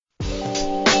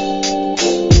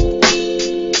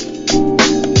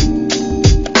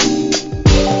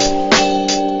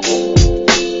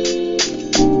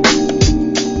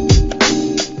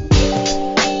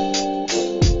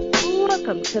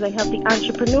Healthy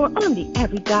Entrepreneur on the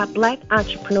Every Black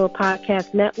Entrepreneur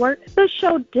Podcast Network, the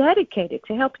show dedicated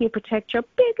to helping you protect your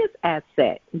biggest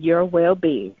asset, your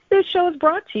well-being. This show is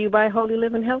brought to you by Holy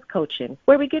Living Health Coaching,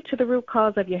 where we get to the root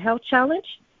cause of your health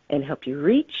challenge and help you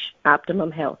reach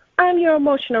optimum health. I'm your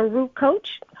emotional root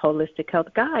coach, holistic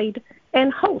health guide,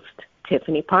 and host,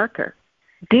 Tiffany Parker.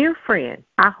 Dear friend,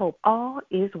 I hope all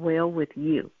is well with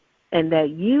you and that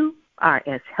you are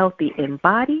as healthy in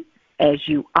body as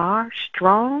you are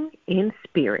strong in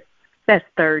spirit. That's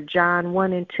 3 John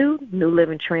 1 and 2, New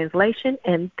Living Translation,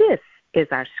 and this is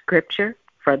our scripture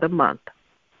for the month.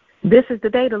 This is the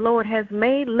day the Lord has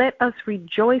made. Let us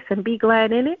rejoice and be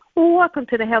glad in it. Welcome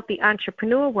to the Healthy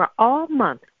Entrepreneur, where all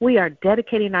month we are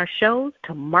dedicating our shows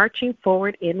to marching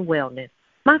forward in wellness.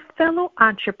 My fellow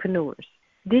entrepreneurs,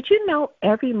 did you know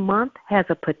every month has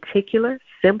a particular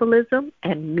symbolism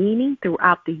and meaning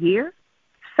throughout the year?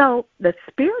 So the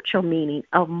spiritual meaning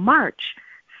of March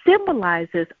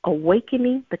symbolizes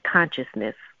awakening the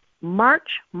consciousness.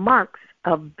 March marks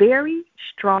a very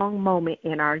strong moment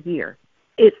in our year.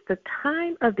 It's the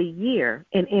time of the year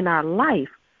and in our life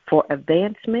for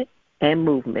advancement and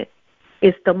movement.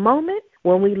 It's the moment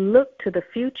when we look to the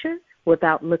future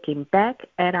without looking back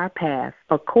at our past,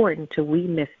 according to We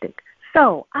Mystic.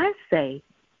 So I say,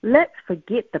 let's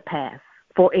forget the past,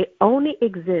 for it only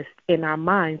exists in our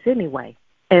minds anyway.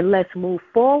 And let's move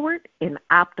forward in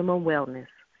optimum wellness.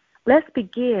 Let's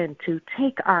begin to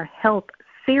take our health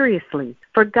seriously,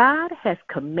 for God has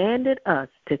commanded us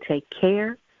to take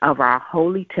care of our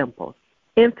holy temples.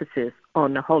 Emphasis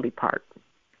on the holy part.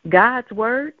 God's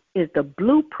word is the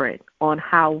blueprint on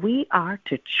how we are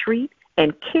to treat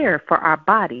and care for our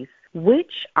bodies,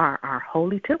 which are our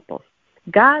holy temples.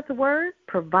 God's word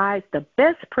provides the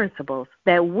best principles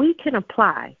that we can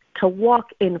apply to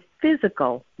walk in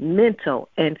physical, mental,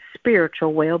 and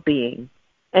spiritual well-being.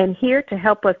 And here to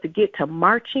help us to get to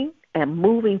marching and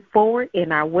moving forward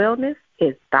in our wellness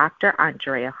is Dr.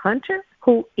 Andrea Hunter,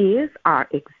 who is our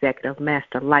Executive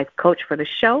Master Life Coach for the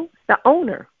show, the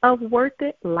owner of Worth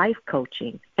It Life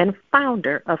Coaching, and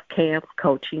founder of CAMS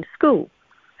Coaching School.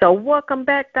 So welcome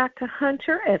back, Dr.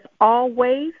 Hunter. As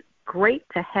always, great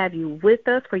to have you with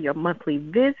us for your monthly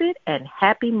visit, and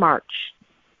happy March.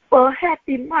 Well,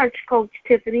 happy March, Coach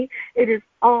Tiffany. It is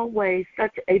always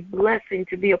such a blessing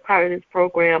to be a part of this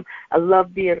program. I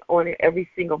love being on it every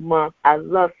single month. I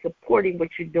love supporting what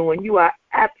you're doing. You are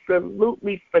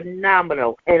absolutely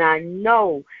phenomenal, and I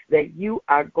know that you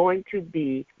are going to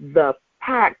be the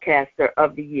podcaster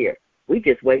of the year. We're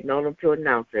just waiting on them to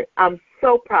announce it. I'm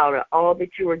so proud of all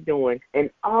that you are doing and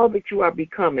all that you are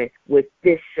becoming with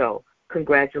this show.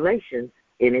 Congratulations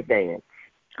in advance.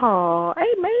 Oh,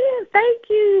 amen. Thank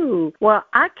you. Well,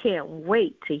 I can't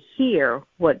wait to hear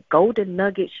what golden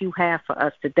nuggets you have for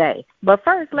us today. But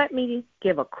first, let me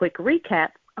give a quick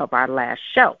recap of our last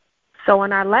show. So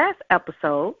in our last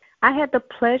episode, I had the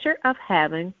pleasure of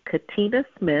having Katina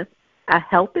Smith, a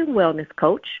health and wellness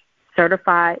coach,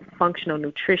 certified functional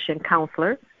nutrition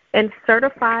counselor, and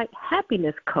certified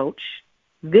happiness coach,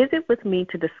 visit with me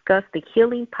to discuss the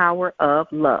healing power of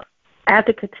love.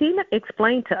 After Katina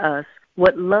explained to us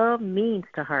what love means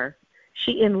to her,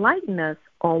 she enlightened us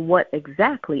on what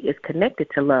exactly is connected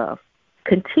to love.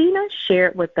 Katina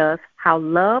shared with us how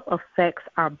love affects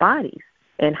our bodies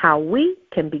and how we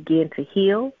can begin to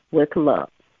heal with love.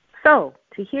 So,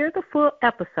 to hear the full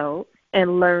episode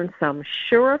and learn some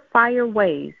surefire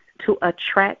ways to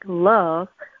attract love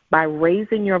by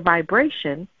raising your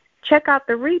vibration, check out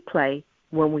the replay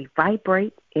when we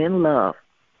vibrate in love.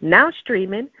 Now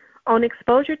streaming on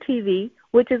Exposure TV,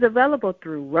 which is available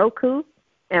through Roku,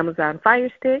 Amazon Fire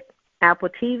Stick, Apple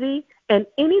TV, and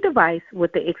any device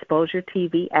with the Exposure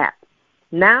TV app.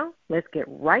 Now, let's get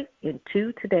right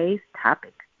into today's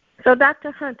topic. So,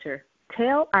 Dr. Hunter,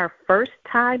 tell our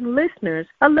first-time listeners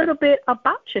a little bit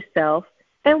about yourself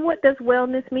and what does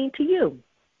wellness mean to you?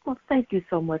 Well, thank you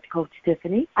so much, Coach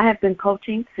Tiffany. I have been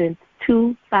coaching since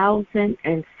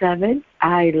 2007.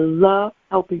 I love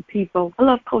helping people. I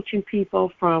love coaching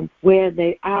people from where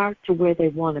they are to where they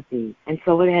want to be. And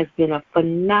so it has been a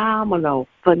phenomenal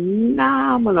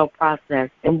process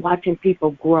in watching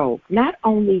people grow. Not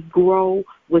only grow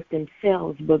with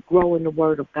themselves, but grow in the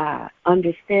Word of God,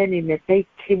 understanding that they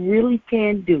really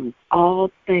can do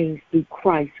all things through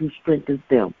Christ who strengthens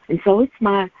them. And so it's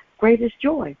my greatest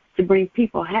joy to bring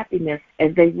people happiness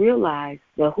as they realize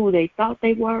that who they thought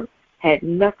they were had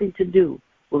nothing to do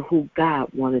with who God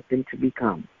wanted them to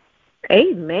become.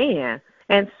 Amen.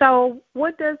 And so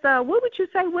what would you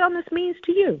say wellness means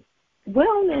to you?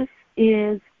 Wellness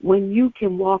is when you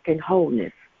can walk in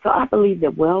wholeness. So I believe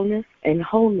that wellness and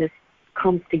wholeness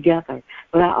comes together.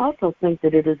 But I also think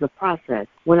that it is a process.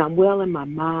 When I'm well in my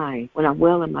mind, when I'm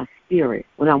well in my spirit,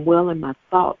 when I'm well in my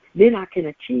thoughts, then I can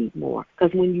achieve more.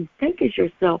 Because when you think of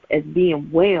yourself as being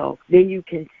well, then you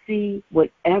can see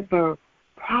whatever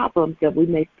problems that we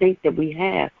may think that we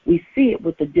have, we see it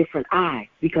with a different eye,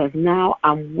 because now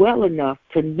I'm well enough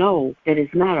to know that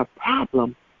it's not a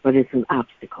problem, but it's an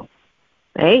obstacle.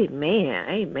 Amen.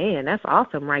 Amen. That's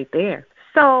awesome right there.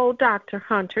 So, Dr.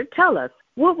 Hunter, tell us,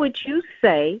 what would you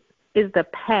say is the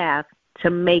path to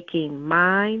making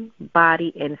mind,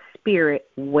 body, and spirit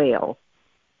well?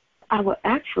 I will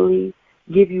actually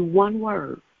give you one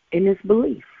word, and it's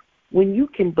belief. When you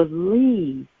can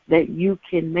believe that you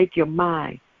can make your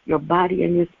mind, your body,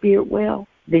 and your spirit well,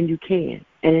 then you can.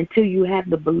 And until you have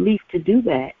the belief to do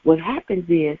that, what happens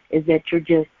is that you're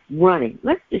just running.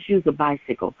 Let's just use a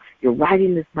bicycle. You're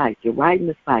riding this bike,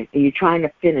 and you're trying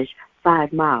to finish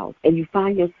 5 miles, and you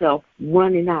find yourself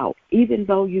running out. Even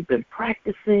though you've been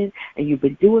practicing and you've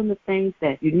been doing the things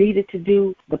that you needed to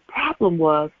do, the problem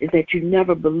is that you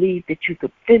never believed that you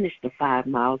could finish the 5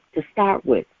 miles to start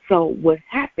with. So what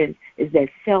happens is that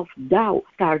self-doubt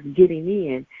starts getting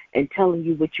in and telling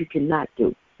you what you cannot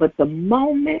do. But the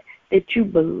moment that you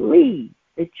believe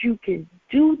that you can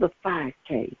do the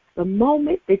 5K, the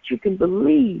moment that you can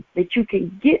believe that you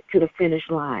can get to the finish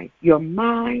line, your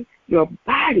mind, your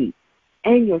body,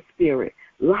 and your spirit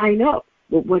line up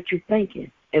with what you're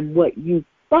thinking and what you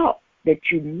thought that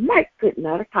you could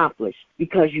not accomplish,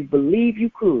 because you believe you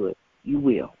could, you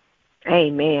will.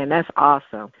 Amen. That's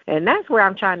awesome. And that's where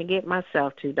I'm trying to get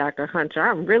myself to, Dr. Hunter.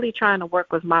 I'm really trying to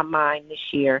work with my mind this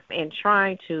year and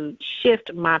trying to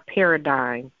shift my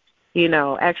paradigm,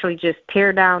 actually just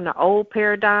tear down the old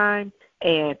paradigm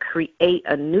and create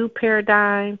a new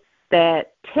paradigm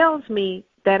that tells me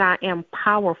that I am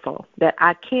powerful, that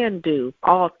I can do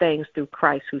all things through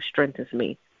Christ who strengthens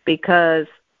me. Because,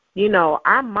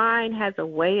 our mind has a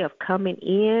way of coming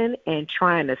in and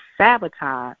trying to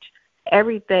sabotage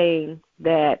everything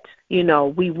that,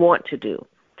 we want to do,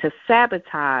 to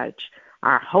sabotage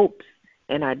our hopes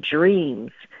and our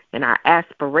dreams and our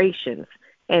aspirations.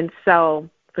 And so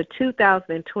for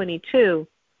 2022,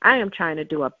 I am trying to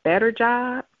do a better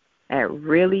job at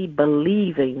really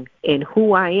believing in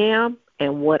who I am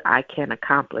and what I can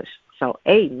accomplish. So,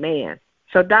 amen.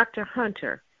 So, Dr.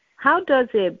 Hunter, how does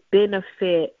it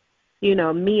benefit,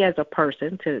 me as a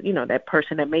person, to, that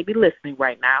person that may be listening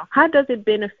right now, how does it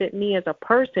benefit me as a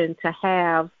person to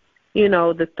have,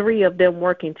 the three of them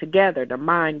working together, the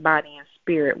mind, body, and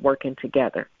spirit working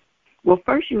together? Well,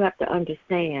 first you have to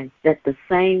understand that the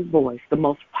same voice, the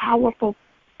most powerful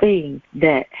thing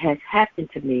that has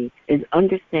happened to me is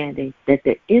understanding that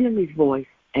the enemy's voice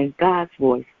and God's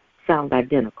voice sound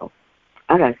identical.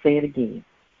 I got to say it again.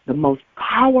 The most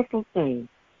powerful thing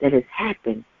that has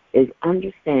happened is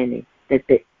understanding that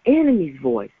the enemy's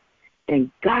voice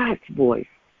and God's voice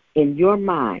in your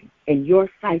mind and your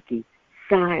psyche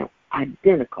sound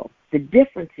identical. The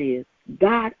difference is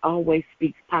God always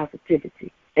speaks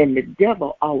positivity and the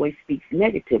devil always speaks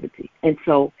negativity. And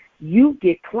so you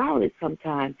get clouded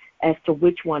sometimes as to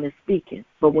which one is speaking.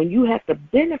 But when you have the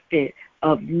benefit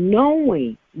of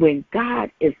knowing when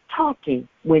God is talking,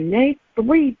 when they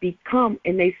three become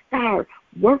and they start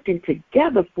working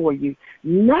together for you,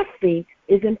 nothing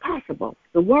is impossible.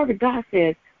 The Word of God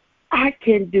says, I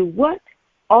can do what?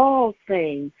 All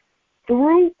things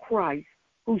through Christ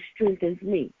who strengthens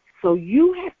me. So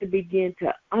you have to begin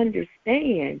to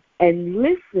understand and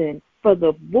listen for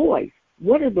the voice.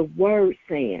 What are the words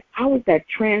saying? How is that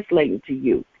translating to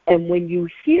you? And when you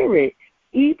hear it,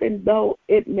 even though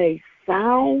it may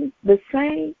sound the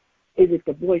same, is it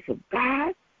the voice of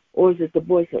God or is it the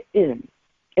voice of enemy?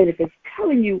 And if it's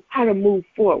telling you how to move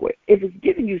forward, if it's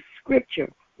giving you scripture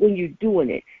when you're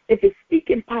doing it, if it's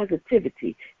speaking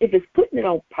positivity, if it's putting it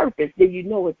on purpose, then you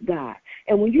know it's God.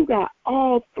 And when you got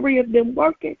all three of them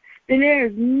working, then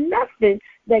there's nothing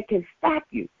that can stop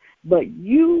you. But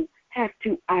you have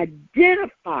to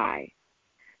identify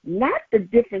not the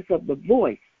difference of the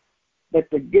voice, but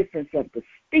the difference of the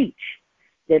speech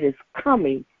that is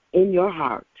coming in your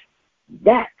heart.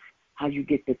 That's how you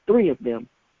get the three of them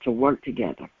to work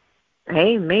together.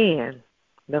 Amen.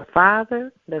 The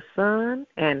Father, the Son,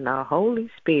 and the Holy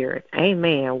Spirit.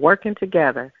 Amen. Working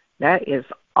together. That is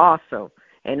awesome.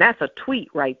 And that's a tweet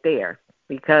right there,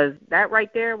 because that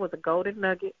right there was a golden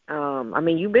nugget.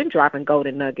 You've been dropping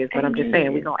golden nuggets, but I'm just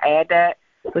saying we're going to add that.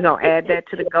 We're going to add that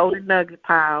to the golden nugget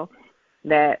pile,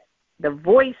 that the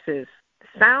voices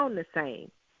sound the same,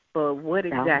 but what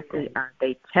exactly are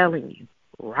they telling you?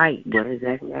 Right. What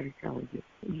exactly are they telling you?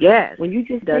 Yes. When you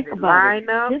just Does think it about line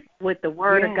up with the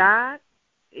Word of God?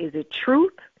 Is it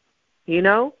truth? you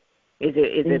know? Is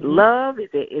it love? Is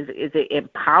it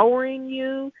empowering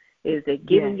you? Is it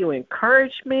giving you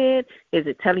encouragement? Is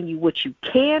it telling you what you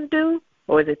can do,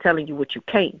 or is it telling you what you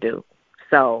can't do?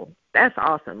 So that's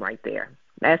awesome right there.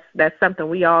 That's something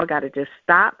we all got to just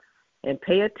stop and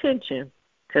pay attention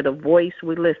to the voice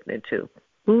we're listening to.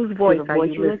 Whose voice are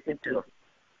you listening to?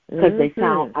 Because they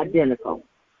sound identical.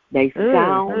 They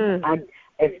sound,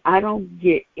 if I don't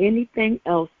get anything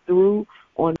else through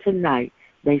on tonight,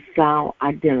 they sound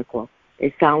identical.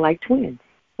 They sound like twins.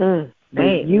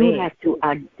 But you have to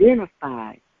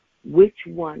identify which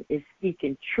one is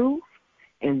speaking truth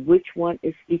and which one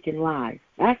is speaking lies.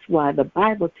 That's why the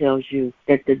Bible tells you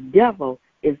that the devil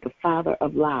is the father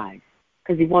of lies,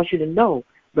 because he wants you to know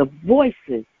the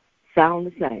voices sound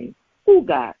the same. Who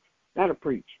God? That'll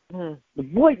preach. The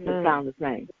voices sound the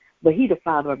same, but he the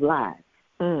father of lies.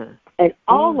 And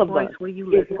all of us, whose voice are you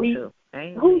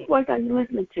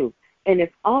listening to? And if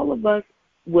all of us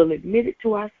will admit it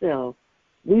to ourselves,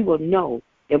 we will know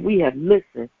that we have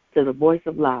listened to the voice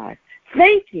of lies,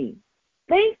 thinking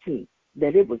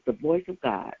that it was the voice of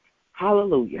God.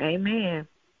 Hallelujah.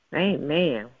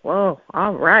 Amen. Whoa,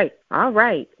 all right.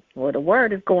 Well, the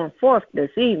word is going forth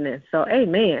this evening, so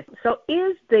amen. So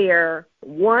is there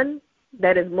one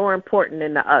that is more important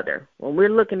than the other? When we're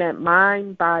looking at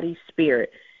mind, body,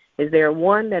 spirit, is there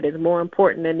one that is more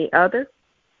important than the other?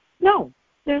 No,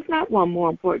 there's not one more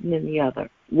important than the other.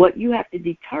 What you have to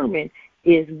determine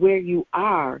is where you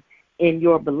are in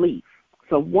your belief.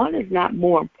 So one is not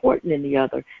more important than the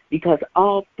other because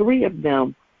all three of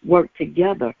them work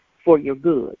together for your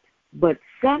good. But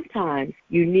sometimes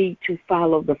you need to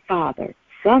follow the Father.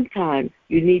 Sometimes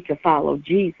you need to follow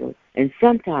Jesus. And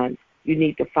sometimes you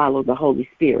need to follow the Holy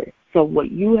Spirit. So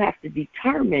what you have to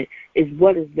determine is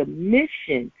what is the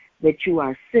mission that you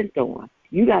are sent on.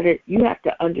 You have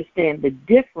to understand the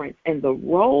difference and the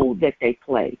role that they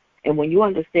play. And when you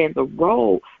understand the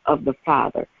role of the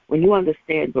Father, when you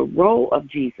understand the role of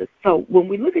Jesus. So when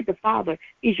we look at the Father,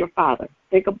 he's your Father.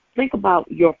 Think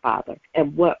about your Father.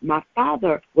 And what my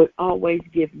Father would always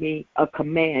give me a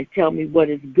command, tell me what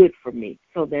is good for me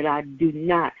so that I do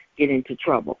not get into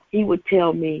trouble. He would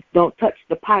tell me, don't touch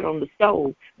the pot on the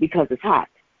stove because it's hot.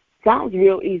 Sounds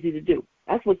real easy to do.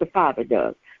 That's what the Father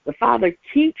does. The Father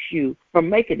keeps you from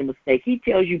making a mistake. He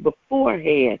tells you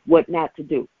beforehand what not to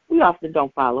do. We often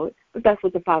don't follow it, but that's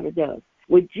what the Father does.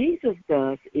 What Jesus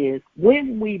does is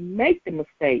when we make the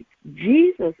mistake,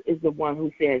 Jesus is the one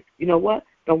who says, you know what?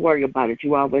 Don't worry about it.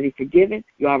 You're already forgiven.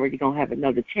 You're already going to have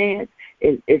another chance.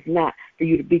 It's not for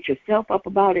you to beat yourself up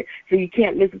about it. So you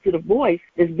can't listen to the voice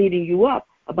that's beating you up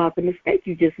about the mistake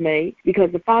you just made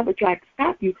because the Father tried to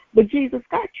stop you, but Jesus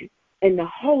got you. And the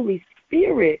Holy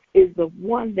Spirit is the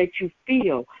one that you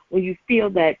feel when you feel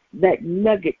that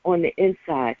nugget on the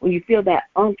inside, when you feel that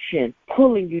unction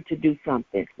pulling you to do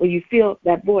something, when you feel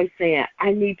that voice saying,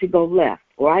 I need to go left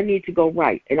or I need to go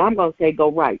right. And I'm going to say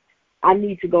go right. I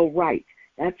need to go right.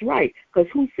 That's right, because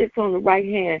who sits on the right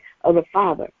hand of the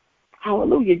Father?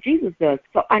 Hallelujah, Jesus does.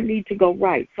 So I need to go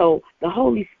right. So the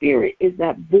Holy Spirit is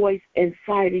that voice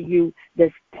inside of you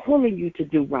that's pulling you to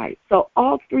do right. So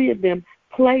all three of them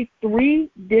play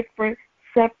three different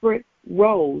separate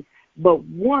roles, but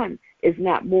one is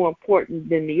not more important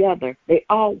than the other. They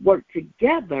all work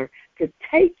together to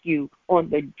take you on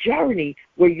the journey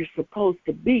where you're supposed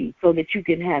to be so that you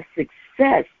can have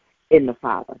success in the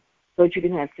Father, so that you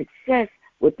can have success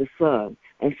with the Son,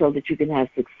 and so that you can have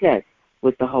success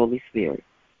with the Holy Spirit.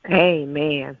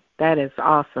 Amen. That is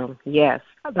awesome. Yes,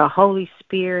 the Holy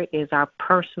Spirit is our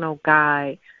personal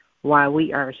guide while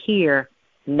we are here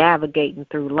navigating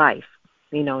through life,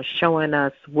 showing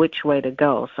us which way to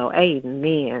go. So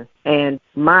amen. And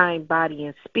mind, body,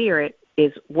 and spirit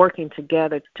is working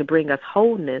together to bring us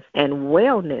wholeness and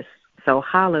wellness. So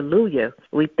hallelujah.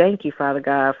 We thank you, Father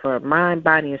God, for mind,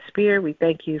 body, and spirit. We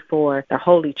thank you for the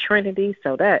Holy Trinity.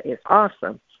 So that is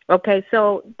awesome. Okay,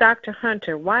 so Dr.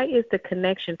 Hunter, why is the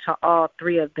connection to all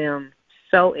three of them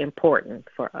so important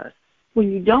for us?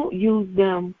 When you don't use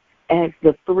them as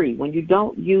the three, when you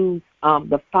don't use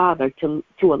the Father to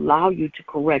allow you to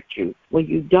correct you, when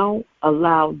you don't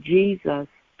allow Jesus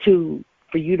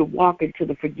for you to walk into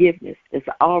the forgiveness that's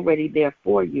already there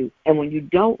for you, and when you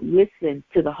don't listen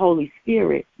to the Holy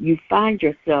Spirit, you find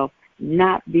yourself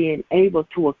not being able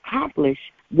to accomplish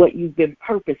what you've been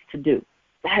purposed to do.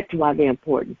 That's why they're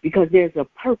important, because there's a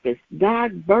purpose.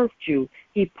 God birthed you.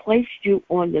 He placed you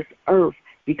on this earth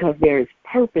because there is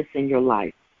purpose in your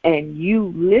life. And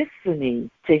you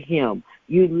listening to him,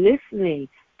 you listening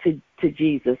to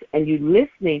Jesus, and you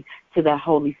listening to the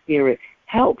Holy Spirit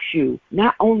helps you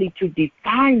not only to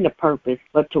define the purpose,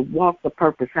 but to walk the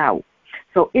purpose out.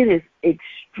 So it is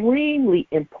extremely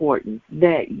important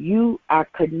that you are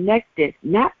connected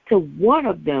not to one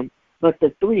of them, but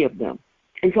the three of them.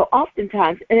 And so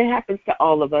oftentimes, and it happens to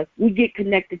all of us, we get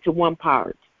connected to one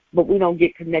part, but we don't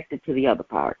get connected to the other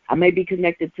part. I may be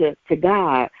connected to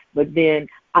God, but then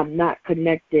I'm not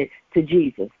connected to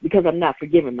Jesus because I'm not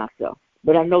forgiving myself.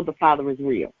 But I know the Father is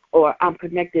real. Or I'm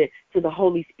connected to the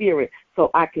Holy Spirit so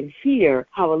I can hear,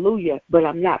 hallelujah, but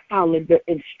I'm not following the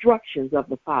instructions of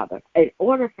the Father. In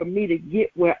order for me to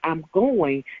get where I'm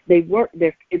going, they work.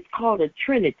 It's called a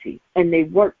Trinity, and they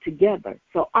work together.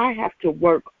 So I have to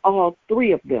work all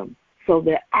three of them so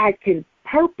that I can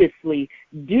purposely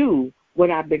do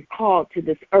what I've been called to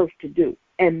this earth to do.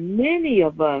 And many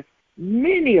of us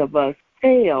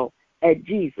fail at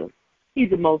Jesus. He's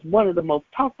one of the most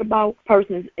talked about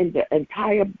persons in the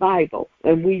entire Bible.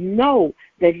 And we know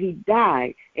that he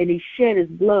died and he shed his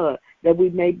blood that we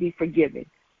may be forgiven.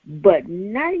 But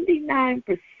 99%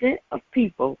 of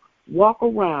people walk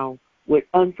around with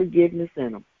unforgiveness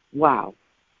in them. Wow.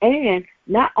 And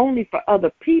not only for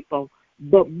other people,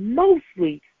 but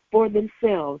mostly for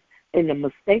themselves and the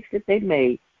mistakes that they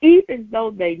made, even though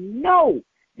they know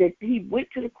that he went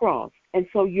to the cross. And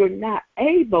so you're not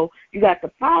able, you got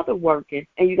the Father working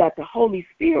and you got the Holy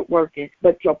Spirit working,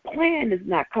 but your plan is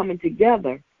not coming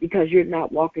together because you're not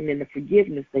walking in the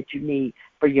forgiveness that you need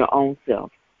for your own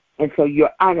self. And so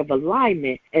you're out of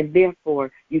alignment, and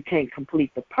therefore you can't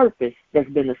complete the purpose that's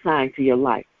been assigned to your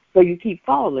life. So you keep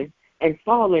falling and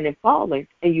falling and falling,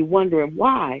 and you're wondering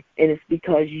why, and it's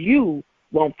because you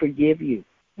won't forgive you.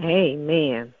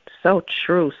 Amen. So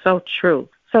true, so true.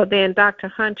 So then, Dr.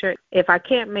 Hunter, if I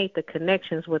can't make the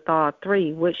connections with all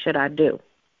three, what should I do?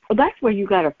 Well, that's where you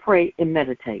got to pray and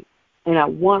meditate. And I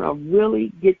want to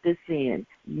really get this in.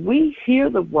 We hear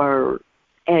the word,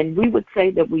 and we would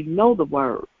say that we know the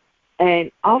word.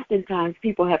 And oftentimes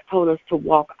people have told us to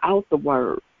walk out the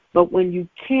word. But when you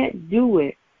can't do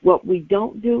it, what we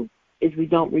don't do is we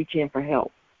don't reach in for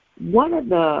help. One of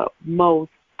the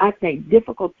most, I think,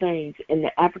 difficult things in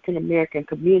the African-American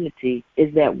community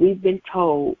is that we've been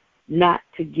told not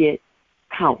to get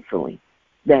counseling,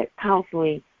 that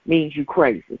counseling means you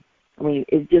crazy. I mean,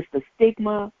 it's just a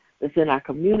stigma that's in our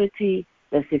community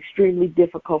that's extremely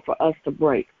difficult for us to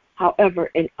break.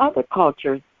 However, in other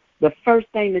cultures, the first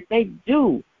thing that they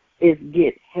do is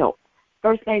get help.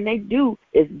 First thing they do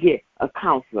is get a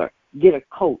counselor, get a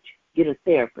coach, get a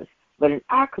therapist. But in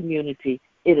our community,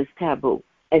 it is taboo.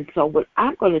 And so what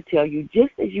I'm going to tell you,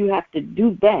 just as you have to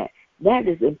do that, that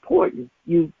is important.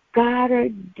 You got to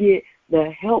get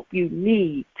the help you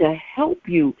need to help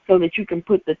you so that you can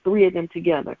put the three of them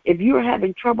together. If you're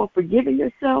having trouble forgiving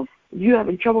yourself, if you're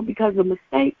having trouble because of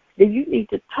mistakes, then you need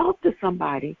to talk to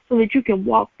somebody so that you can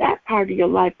walk that part of your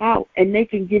life out and they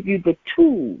can give you the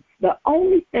tools. The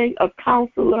only thing a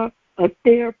counselor, a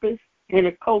therapist, and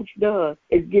a coach does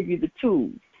is give you the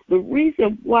tools. The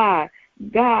reason why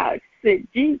God sent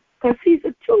Jesus, because he's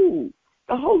a tool.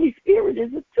 The Holy Spirit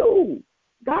is a tool.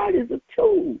 God is a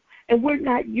tool. And we're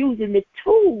not using the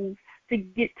tools to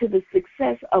get to the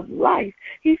success of life.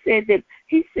 He said that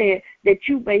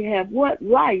you may have what?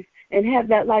 Life, and have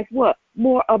that life what?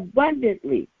 More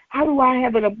abundantly. How do I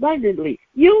have it abundantly?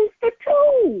 Use the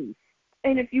tools.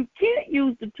 And if you can't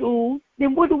use the tools,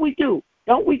 then what do?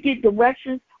 Don't we get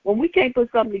directions? When we can't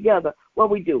put something together, what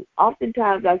we do?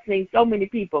 Oftentimes I've seen so many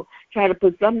people try to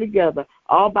put something together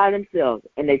all by themselves,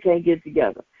 and they can't get it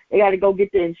together. They got to go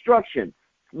get the instructions,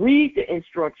 read the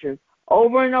instructions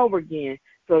over and over again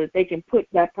so that they can put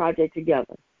that project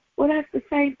together. Well, that's the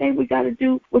same thing we got to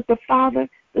do with the Father,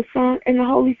 the Son, and the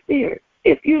Holy Spirit.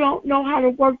 If you don't know how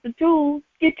to work the tools,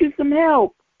 get you some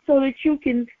help so that you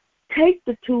can take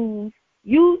the tools,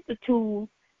 use the tools,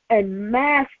 and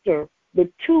master the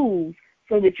tools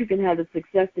so that you can have the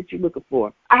success that you're looking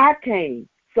for. I came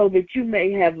so that you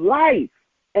may have life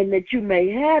and that you may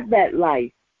have that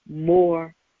life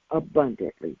more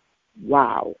abundantly.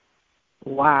 Wow.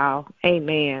 Wow.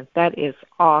 Amen. That is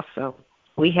awesome.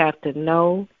 We have to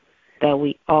know that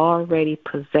we already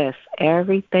possess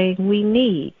everything we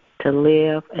need to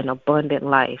live an abundant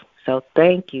life. So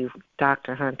thank you,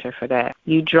 Dr. Hunter, for that.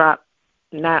 You dropped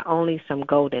not only some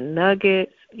golden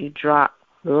nuggets, you dropped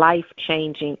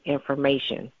life-changing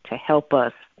information to help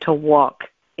us to walk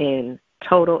in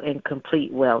total and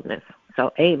complete wellness.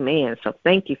 So amen. So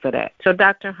thank you for that. So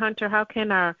Dr. Hunter, how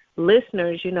can our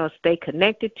listeners, stay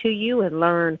connected to you and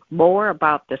learn more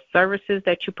about the services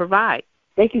that you provide?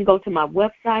 They can go to my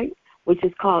website, which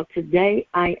is called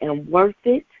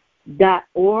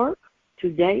todayiamworthit.org,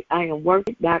 today.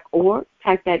 IamWorking.org.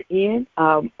 Type that in,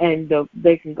 and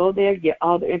they can go there, get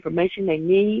all the information they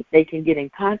need. They can get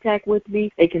in contact with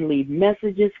me. They can leave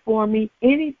messages for me,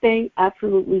 anything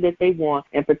absolutely that they want,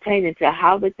 and pertaining to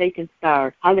how that they can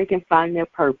start, how they can find their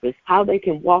purpose, how they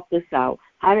can walk this out,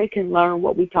 how they can learn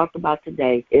what we talked about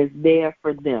today is there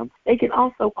for them. They can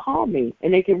also call me,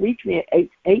 and they can reach me at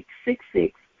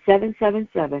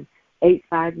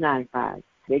 866-777-8595.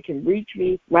 They can reach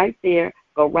me right there,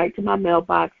 go right to my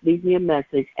mailbox, leave me a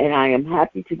message, and I am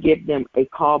happy to give them a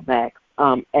call back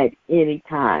at any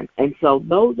time. And so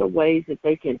those are ways that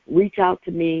they can reach out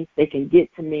to me, they can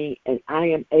get to me, and I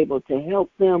am able to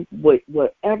help them with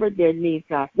whatever their needs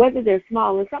are, whether they're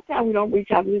small. And sometimes we don't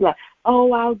reach out and be like,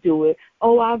 oh, I'll do it.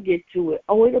 Oh, I'll get to it.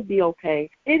 Oh, it'll be okay.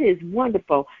 It is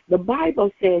wonderful. The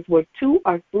Bible says where 2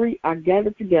 or 3 are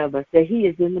gathered together, that he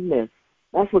is in the midst.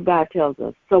 That's what God tells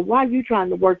us. So why are you trying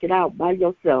to work it out by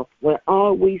yourself when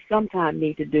all we sometimes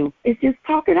need to do is just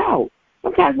talk it out?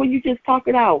 Sometimes when you just talk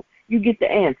it out, you get the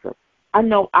answer. I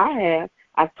know I have.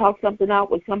 I've talked something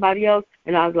out with somebody else,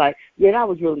 and I was like, yeah, that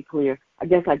was really clear. I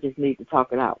guess I just need to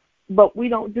talk it out. But we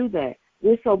don't do that.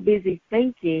 We're so busy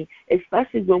thinking,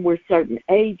 especially when we're certain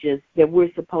ages, that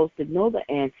we're supposed to know the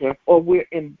answer, or we're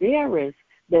embarrassed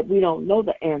that we don't know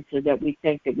the answer that we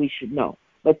think that we should know.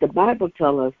 But the Bible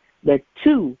tells us that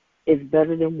 2 is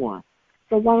better than 1.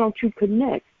 So why don't you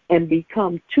connect and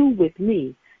become 2 with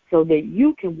me so that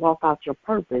you can walk out your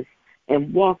purpose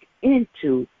and walk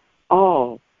into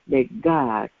all that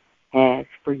God has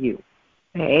for you.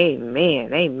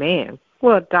 Amen. Amen.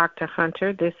 Well, Dr.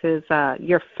 Hunter, this is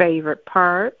your favorite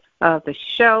part of the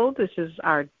show. This is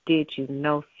our Did You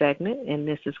Know segment, and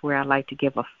this is where I like to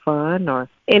give a fun or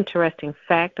interesting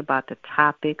fact about the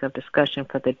topic of discussion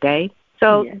for the day.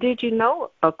 So Did you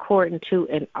know, according to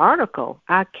an article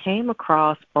I came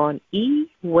across on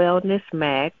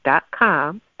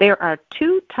ewellnessmag.com, there are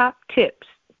 2 top tips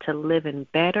to living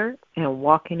better and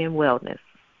walking in wellness.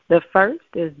 The first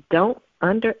is don't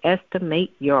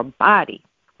underestimate your body.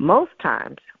 Most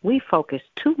times we focus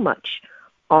too much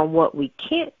on what we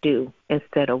can't do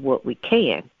instead of what we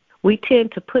can. We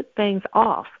tend to put things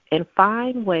off and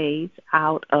find ways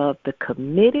out of the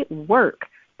committed work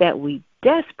that we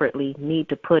desperately need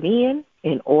to put in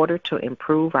order to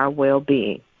improve our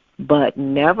well-being. But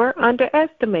never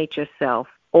underestimate yourself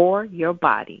or your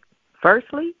body.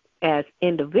 Firstly, as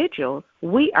individuals,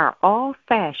 we are all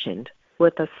fashioned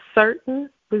with a certain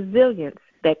resilience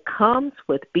that comes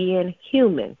with being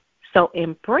human. So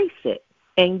embrace it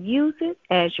and use it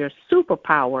as your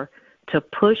superpower to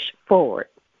push forward.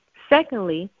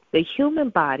 Secondly, the human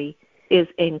body is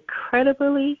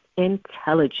incredibly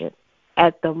intelligent.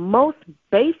 At the most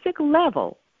basic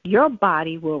level, your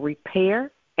body will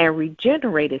repair and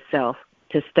regenerate itself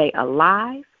to stay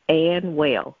alive and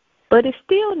well. But it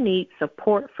still needs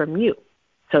support from you.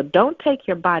 So don't take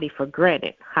your body for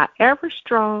granted, however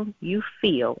strong you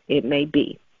feel it may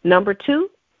be. Number 2,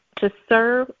 to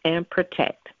serve and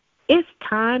protect. It's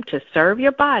time to serve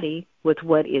your body with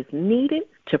what is needed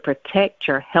to protect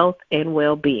your health and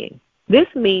well-being. This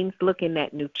means looking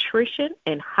at nutrition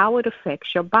and how it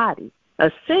affects your body.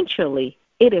 Essentially,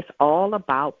 it is all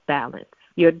about balance.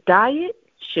 Your diet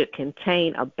should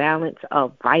contain a balance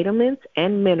of vitamins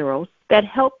and minerals that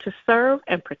help to serve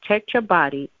and protect your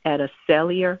body at a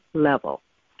cellular level.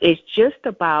 It's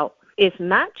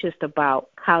not just about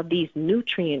how these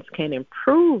nutrients can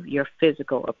improve your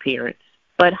physical appearance,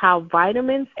 but how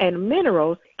vitamins and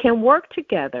minerals can work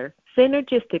together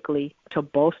synergistically to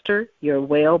bolster your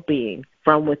well-being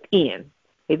from within.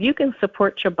 If you can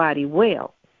support your body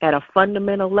well at a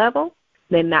fundamental level,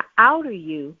 then the outer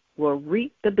you will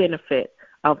reap the benefit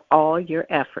of all your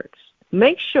efforts.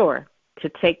 Make sure to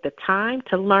take the time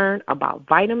to learn about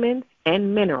vitamins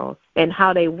and minerals and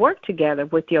how they work together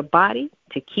with your body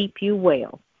to keep you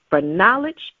well. For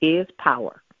knowledge is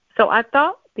power. So I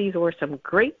thought these were some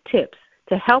great tips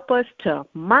to help us to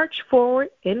march forward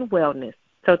in wellness.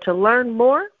 So to learn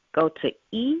more, go to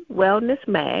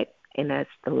ewellnessmag, and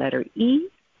that's the letter E,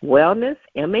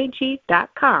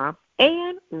 wellnessmag.com,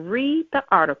 and read the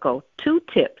article, 2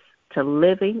 Tips to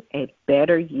Living a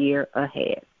Better Year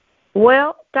Ahead.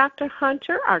 Well, Dr.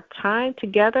 Hunter, our time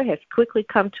together has quickly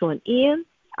come to an end.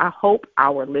 I hope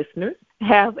our listeners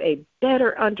have a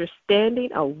better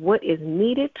understanding of what is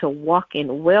needed to walk in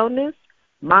wellness,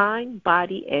 mind,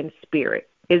 body, and spirit.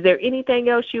 Is there anything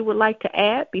else you would like to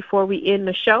add before we end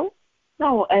the show?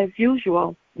 No, as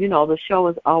usual, the show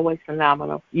is always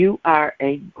phenomenal. You are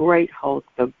a great host,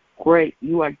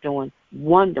 you are doing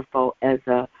wonderful as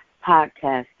a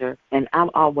podcaster, and I'm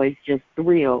always just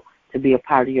thrilled to be a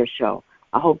part of your show.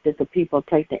 I hope that the people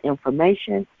take the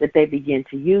information, that they begin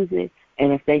to use it,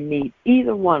 and if they need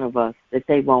either one of us, that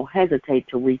they won't hesitate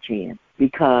to reach in,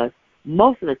 because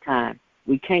most of the time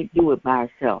we can't do it by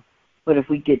ourselves. But if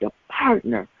we get a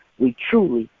partner, we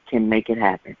truly can make it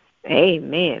happen.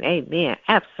 Amen. Amen.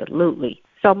 Absolutely.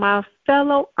 So my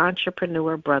fellow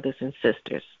entrepreneur brothers and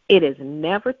sisters, it is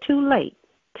never too late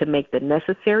to make the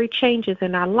necessary changes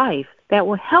in our life that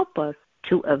will help us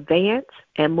to advance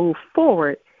and move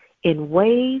forward in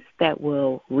ways that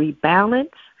will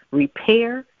rebalance,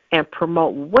 repair, and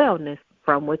promote wellness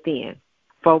from within.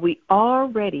 For we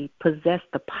already possess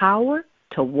the power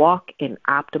to walk in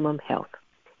optimum health.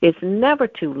 It's never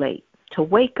too late to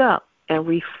wake up and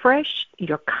refresh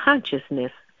your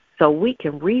consciousness so we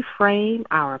can reframe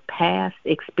our past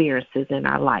experiences in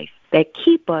our life that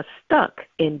keep us stuck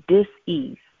in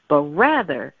dis-ease, but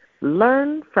rather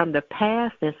learn from the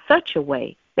past in such a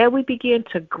way that we begin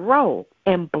to grow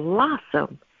and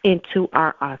blossom into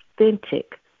our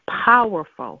authentic,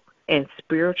 powerful, and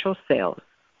spiritual selves.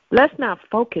 Let's not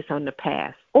focus on the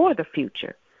past or the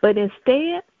future, but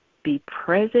instead be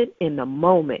present in the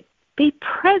moment. Be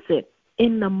present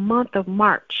in the month of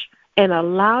March and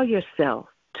allow yourself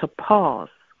to pause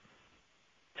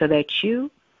so that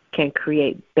you can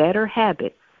create better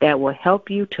habits that will help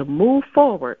you to move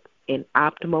forward in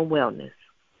optimal wellness.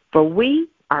 For we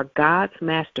are God's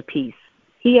masterpiece.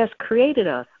 He has created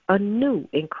us anew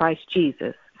in Christ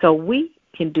Jesus so we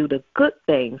can do the good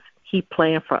things He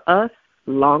planned for us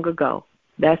long ago.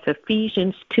 That's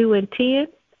Ephesians 2:10,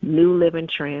 New Living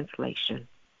Translation.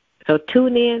 So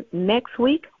tune in next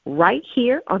week right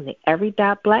here on the Every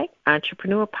Black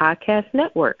Entrepreneur Podcast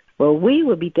Network, where we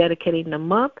will be dedicating the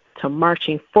month to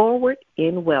marching forward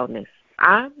in wellness.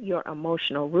 I'm your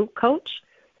emotional root coach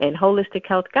and holistic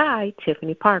health guide,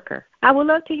 Tiffany Parker. I would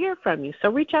love to hear from you, so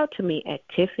reach out to me at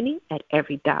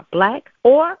Tiffany@every.black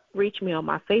or reach me on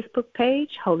my Facebook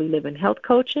page, Holy Living Health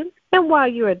Coaching. And while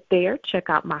you're there, check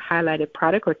out my highlighted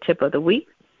product or tip of the week,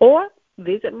 or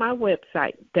visit my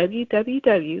website,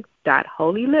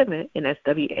 www.holyliving, and that's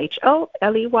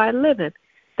WHOLEY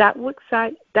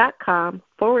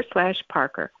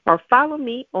living.wixsite.com/Parker, or follow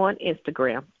me on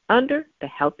Instagram under the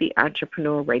Healthy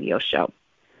Entrepreneur Radio Show.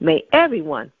 May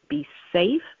everyone be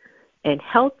safe and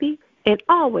healthy and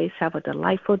always have a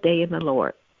delightful day in the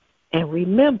Lord. And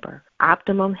remember,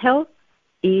 optimum health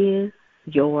is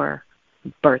your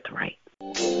birthright.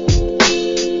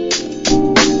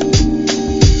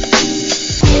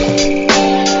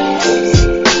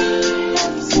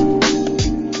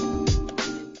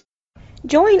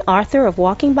 Join author of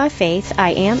Walking by Faith,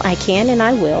 I Am, I Can, and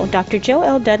I Will, Dr. Joe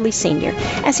L. Dudley Sr.,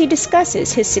 as he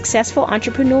discusses his successful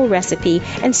entrepreneurial recipe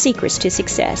and secrets to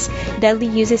success. Dudley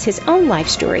uses his own life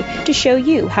story to show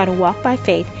you how to walk by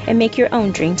faith and make your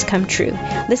own dreams come true.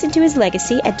 Listen to his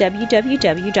legacy at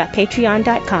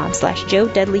www.patreon.com/Joe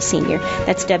Dudley Sr.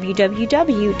 That's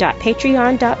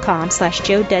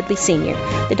www.patreon.com/Joe Dudley Sr.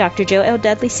 The Dr. Joe L.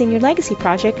 Dudley Sr. Legacy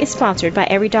Project is sponsored by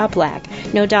Every.Black.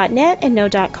 No .net and no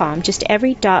 .com, just Every.Black.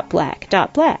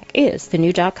 .black is the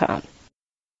new .com.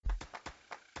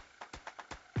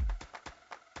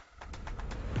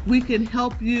 We can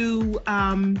help you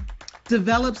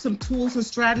develop some tools and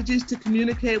strategies to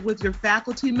communicate with your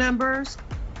faculty members.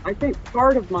 I think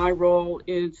part of my role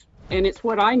is, and it's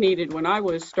what I needed when I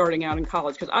was starting out in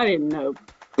college, because I didn't know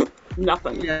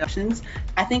nothing.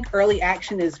 I think early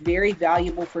action is very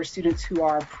valuable for students who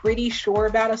are pretty sure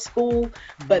about a school,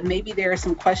 but maybe there are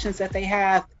some questions that they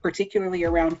have, particularly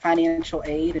around financial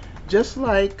aid. Just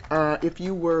like if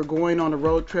you were going on a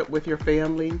road trip with your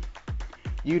family,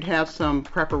 you'd have some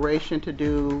preparation to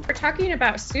do. We're talking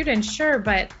about students, sure,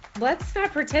 but let's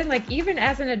not pretend like even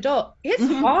as an adult, it's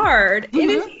hard. It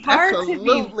is hard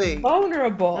to be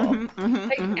vulnerable.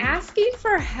 Like asking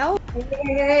for help.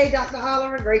 Hey, Dr.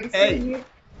 Oliver, great to see you.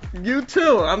 You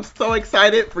too. I'm so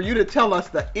excited for you to tell us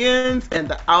the ins and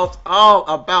the outs all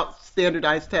about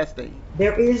standardized testing.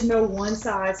 There is no one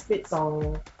size fits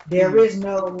all. There is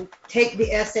no take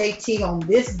the SAT on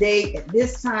this date, at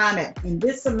this time, in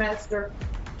this semester.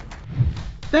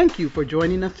 Thank you for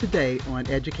joining us today on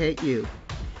Educate You.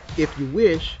 If you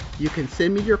wish, you can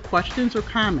send me your questions or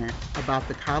comments about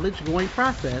the college going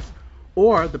process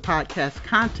or the podcast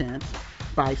contents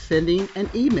by sending an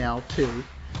email to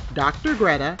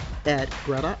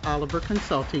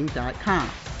drgreta@gretaoliverconsulting.com.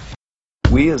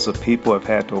 We as a people have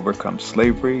had to overcome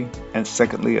slavery and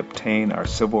secondly obtain our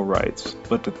civil rights.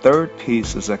 But the third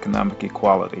piece is economic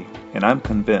equality. And I'm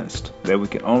convinced that we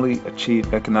can only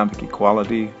achieve economic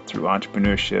equality through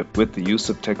entrepreneurship with the use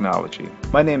of technology.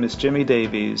 My name is Jimmy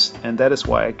Davies, and that is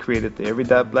why I created the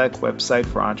Every.Black website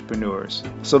for entrepreneurs.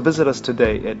 So visit us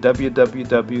today at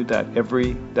www.every.black,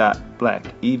 every.black.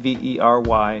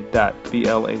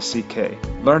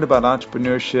 Learn about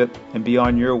entrepreneurship and be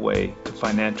on your way to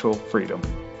financial freedom.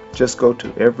 Just go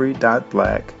to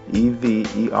every.black,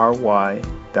 every.black.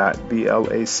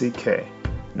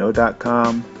 No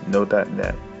 .com, no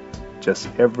 .net. Just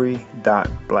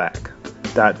every.black.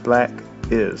 .black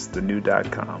is the new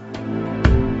 .com.